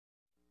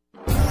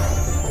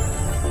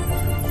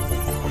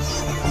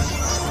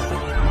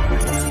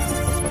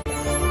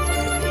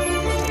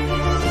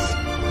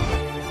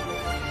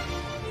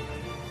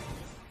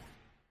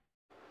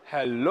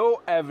Hello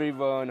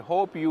everyone,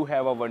 hope you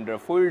have a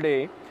wonderful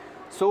day.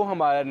 सो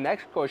हमारा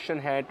next question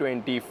है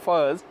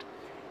 21st।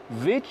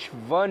 Which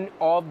one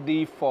of the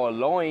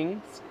following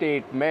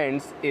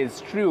statements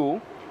is true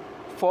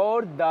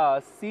for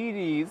the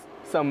series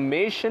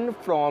summation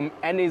from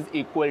n is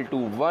equal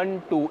to 1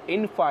 to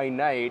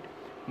infinite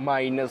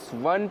minus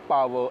 1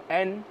 power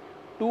n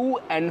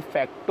 2n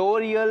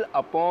factorial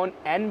upon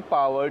n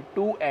power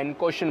 2n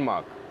question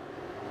mark।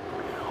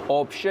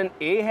 Option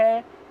A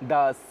है the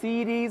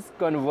series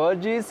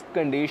converges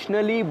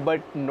conditionally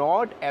but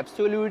not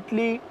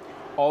absolutely.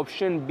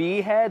 Option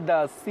B है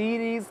the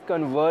series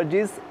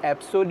converges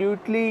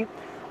absolutely.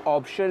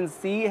 Option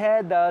C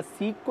है the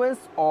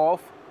sequence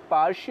of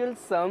partial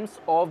sums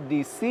of the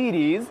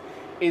series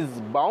is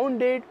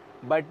bounded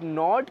but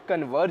not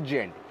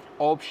convergent।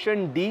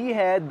 Option D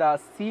है the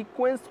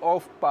sequence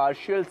of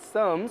partial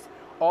sums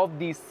of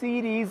the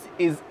series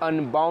is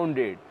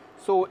unbounded।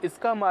 सो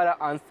इसका हमारा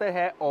answer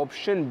है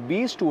option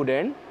B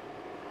student,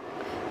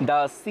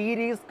 the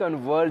series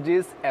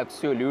converges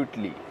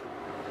absolutely.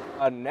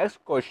 Our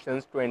next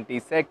question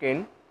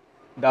 22nd,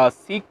 the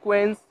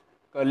sequence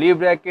curly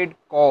bracket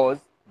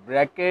cos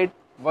bracket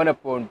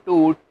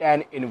 1/2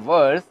 tan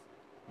inverse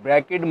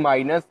bracket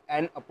minus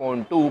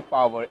n/2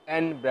 power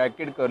n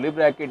bracket curly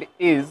bracket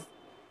is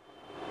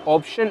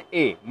option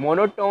A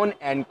monotone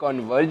and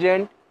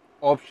convergent,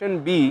 option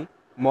B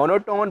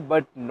monotone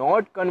but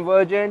not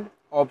convergent,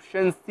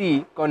 option C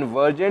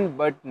convergent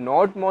but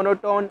not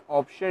monotone,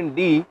 option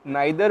D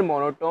neither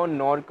monotone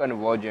nor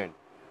convergent।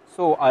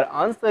 So our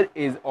answer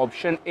is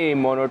option A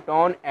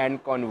monotone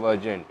and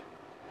convergent।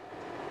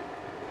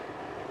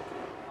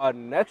 Our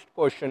next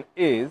question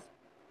is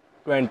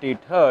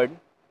 23rd,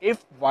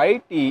 if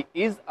yt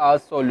is a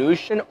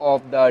solution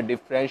of the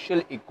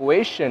differential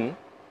equation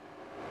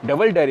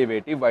double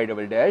derivative y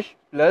double dash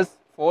plus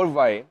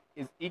 4y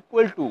is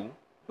equal to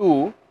 2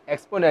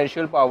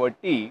 exponential power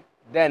t,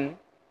 then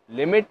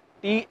limit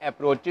t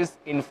approaches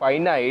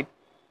infinite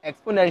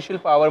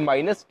exponential power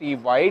minus t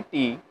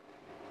yt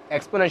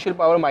exponential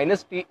power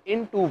minus t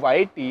into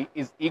yt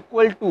is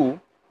equal to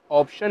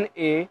option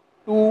A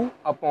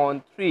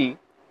 2/3,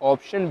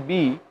 option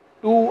B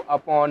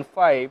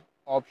 2/5,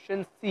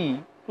 option C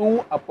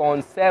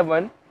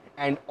 2/7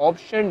 and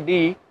option D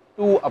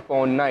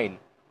 2/9।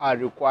 Our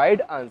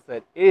required answer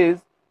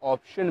is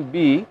option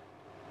B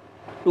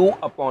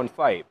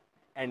 2/5।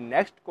 And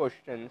next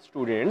question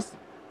students,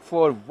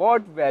 for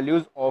what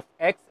values of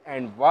x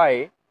and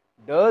y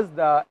does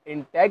the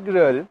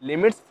integral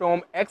limits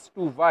from x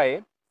to y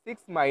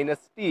 6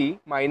 minus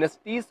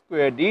t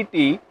square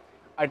dt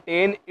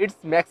attain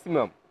its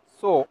maximum?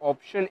 So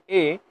option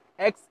A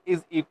x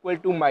is equal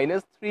to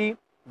 -3,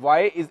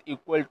 y is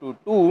equal to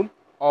 2,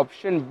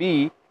 option B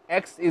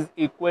x is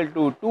equal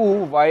to 2,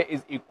 y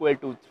is equal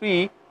to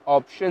 3,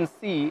 option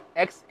C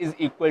x is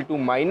equal to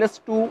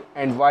 -2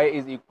 and y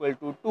is equal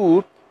to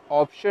 2,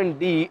 option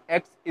D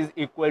x is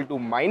equal to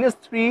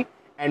 -3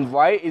 and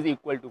y is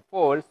equal to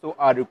 4। So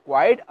our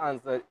required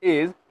answer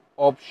is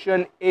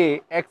option A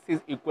x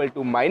is equal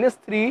to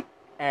 -3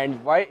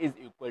 and y is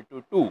equal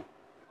to 2।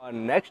 Our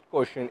next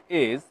question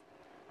is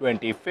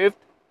 25th,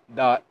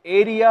 the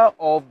area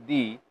of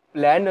the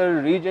planar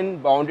region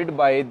bounded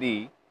by the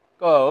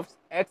curves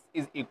x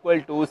is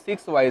equal to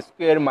 6y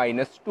square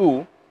minus 2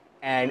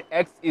 and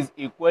x is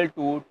equal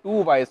to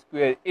 2y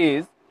square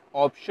is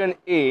option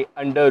A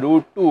under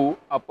root 2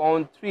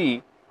 upon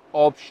 3,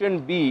 option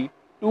B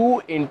 2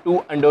 into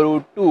under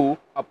root 2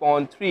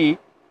 upon 3,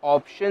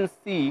 option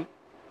C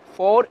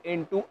 4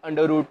 into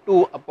under root 2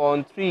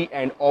 upon 3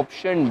 and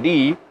option D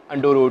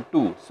under root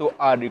 2। So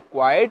our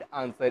required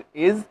answer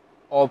is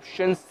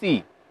option C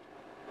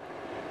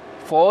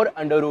 4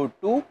 under root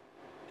 2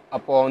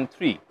 upon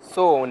 3।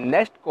 So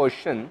next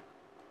question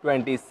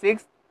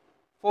 26,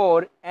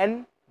 for n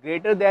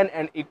greater than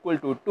and equal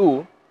to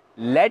 2,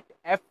 let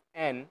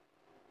fn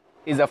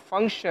is a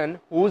function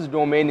whose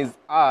domain is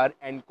R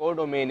and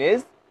codomain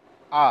is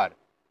R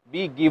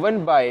be given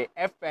by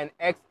fn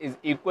x is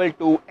equal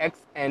to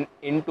xn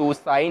into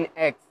sin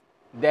x,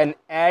 then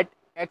at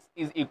x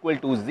is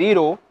equal to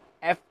 0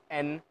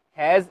 fn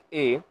has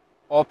a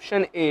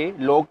option A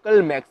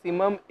local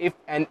maximum if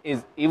n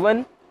is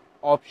even,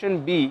 option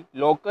B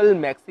local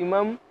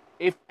maximum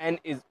if n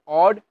is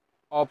odd,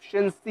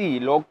 option C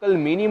local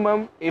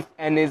minimum if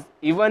n is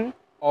even,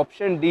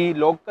 option D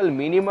local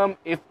minimum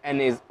if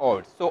n is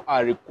odd। So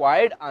our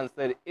required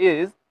answer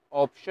is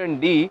option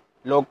D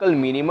local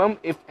minimum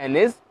if n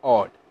is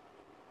odd।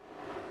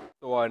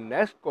 So our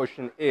next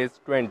question is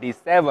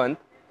 27th,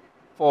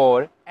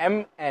 for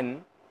mn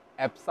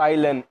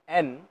epsilon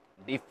n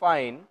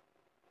define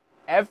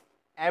f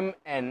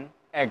mn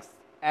x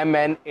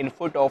mn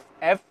input of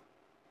f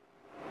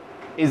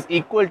is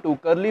equal to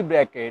curly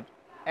bracket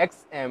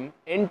xm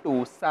into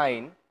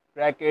sine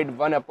bracket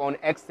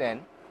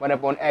 1/xn,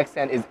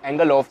 1/xn is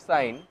angle of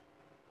sine,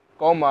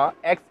 comma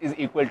x is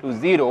equal to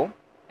 0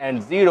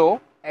 and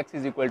 0 x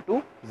is equal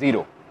to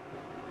 0।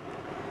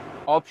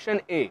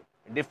 Option A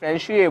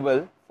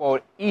differentiable for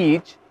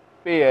each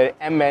pair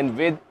mn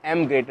with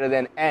m greater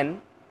than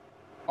n,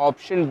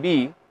 Option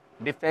B,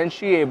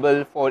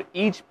 differentiable for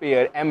each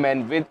pair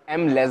Mn with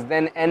m less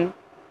than n.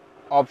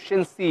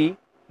 Option C,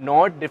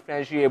 not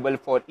differentiable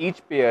for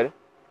each pair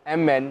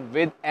Mn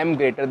with m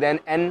greater than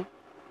n.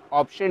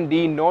 Option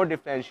D, not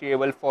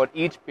differentiable for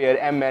each pair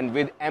Mn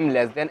with m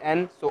less than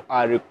n. So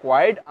our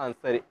required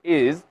answer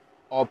is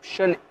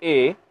option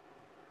A,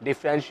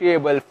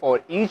 differentiable for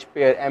each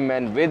pair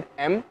Mn with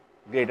m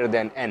greater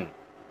than n.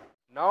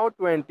 Now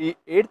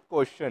 28th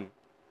question.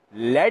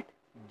 Let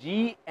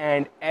G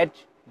and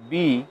H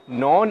be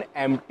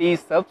non-empty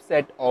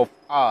subset of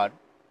R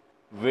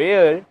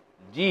where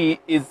G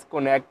is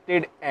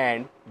connected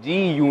and G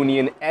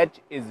union H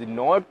is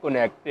not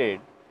connected.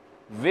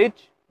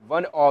 Which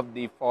one of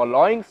the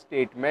following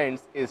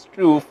statements is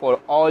true for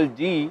all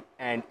G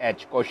and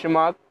H? Question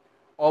mark.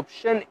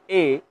 Option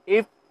A,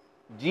 if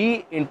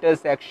G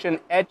intersection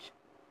H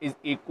is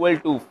equal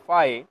to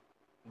phi,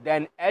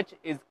 then H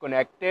is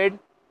connected.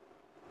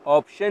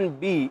 Option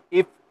B,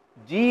 if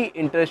G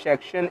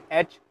intersection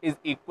H is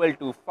equal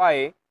to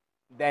phi,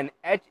 then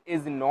H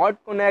is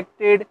not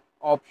connected.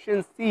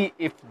 Option C,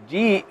 if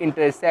G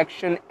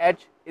intersection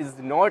H is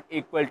not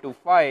equal to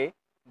phi,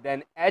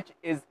 then H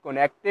is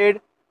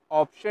connected.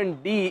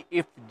 Option D,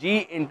 if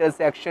G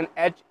intersection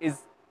H is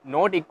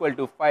not equal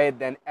to phi,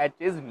 then H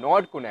is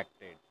not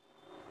connected.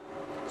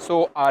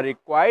 So our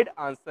required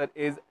answer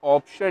is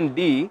option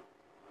D.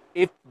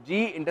 If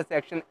G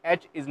intersection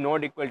H is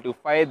not equal to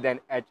phi, then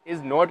H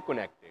is not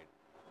connected.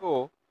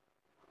 So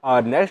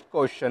our next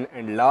question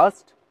and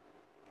last,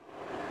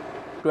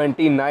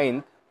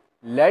 29th,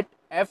 let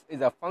f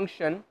is a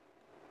function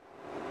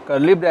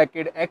curly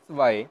bracket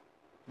xy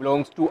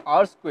belongs to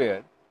R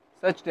square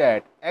such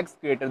that x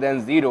greater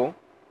than 0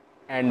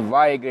 and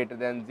y greater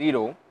than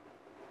 0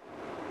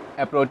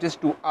 approaches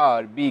to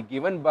R be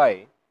given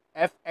by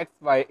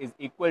fxy is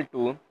equal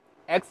to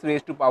x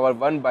raised to power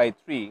 1 by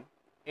 3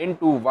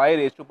 into y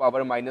raised to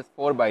power minus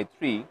 4 by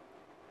 3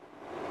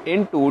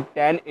 into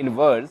tan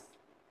inverse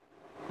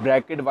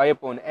bracket y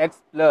upon x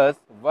plus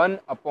 1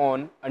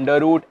 upon under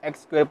root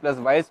x square plus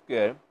y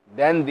square,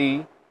 then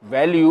the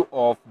value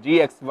of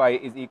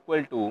gxy is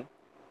equal to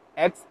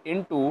x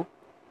into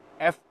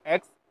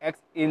fx, x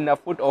in the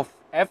foot of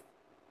f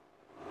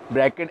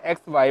bracket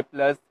xy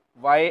plus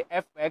y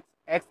fx,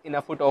 x in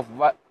a foot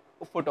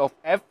of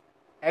f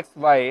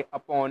xy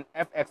upon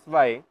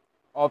fxy.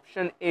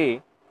 Option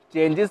A,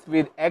 changes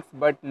with x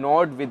but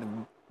not with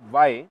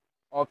y.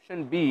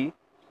 Option B,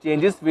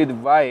 changes with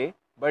y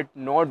but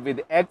not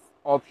with x.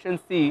 Option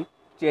C,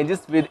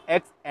 changes with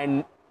x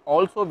and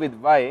also with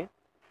y.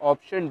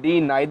 Option D,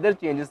 neither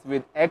changes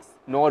with x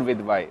nor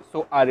with y.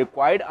 So our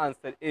required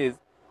answer is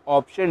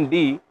option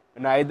D,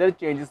 neither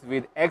changes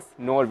with x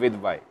nor with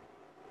y.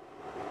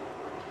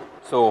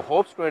 So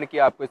hope student कि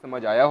आपको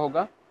समझ आया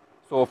होगा.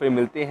 सो फिर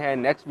मिलते हैं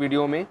next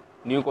video में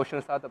new question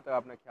के साथ. तब तक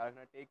अपना ख्याल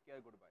रखना. Take care.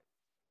 Good bye.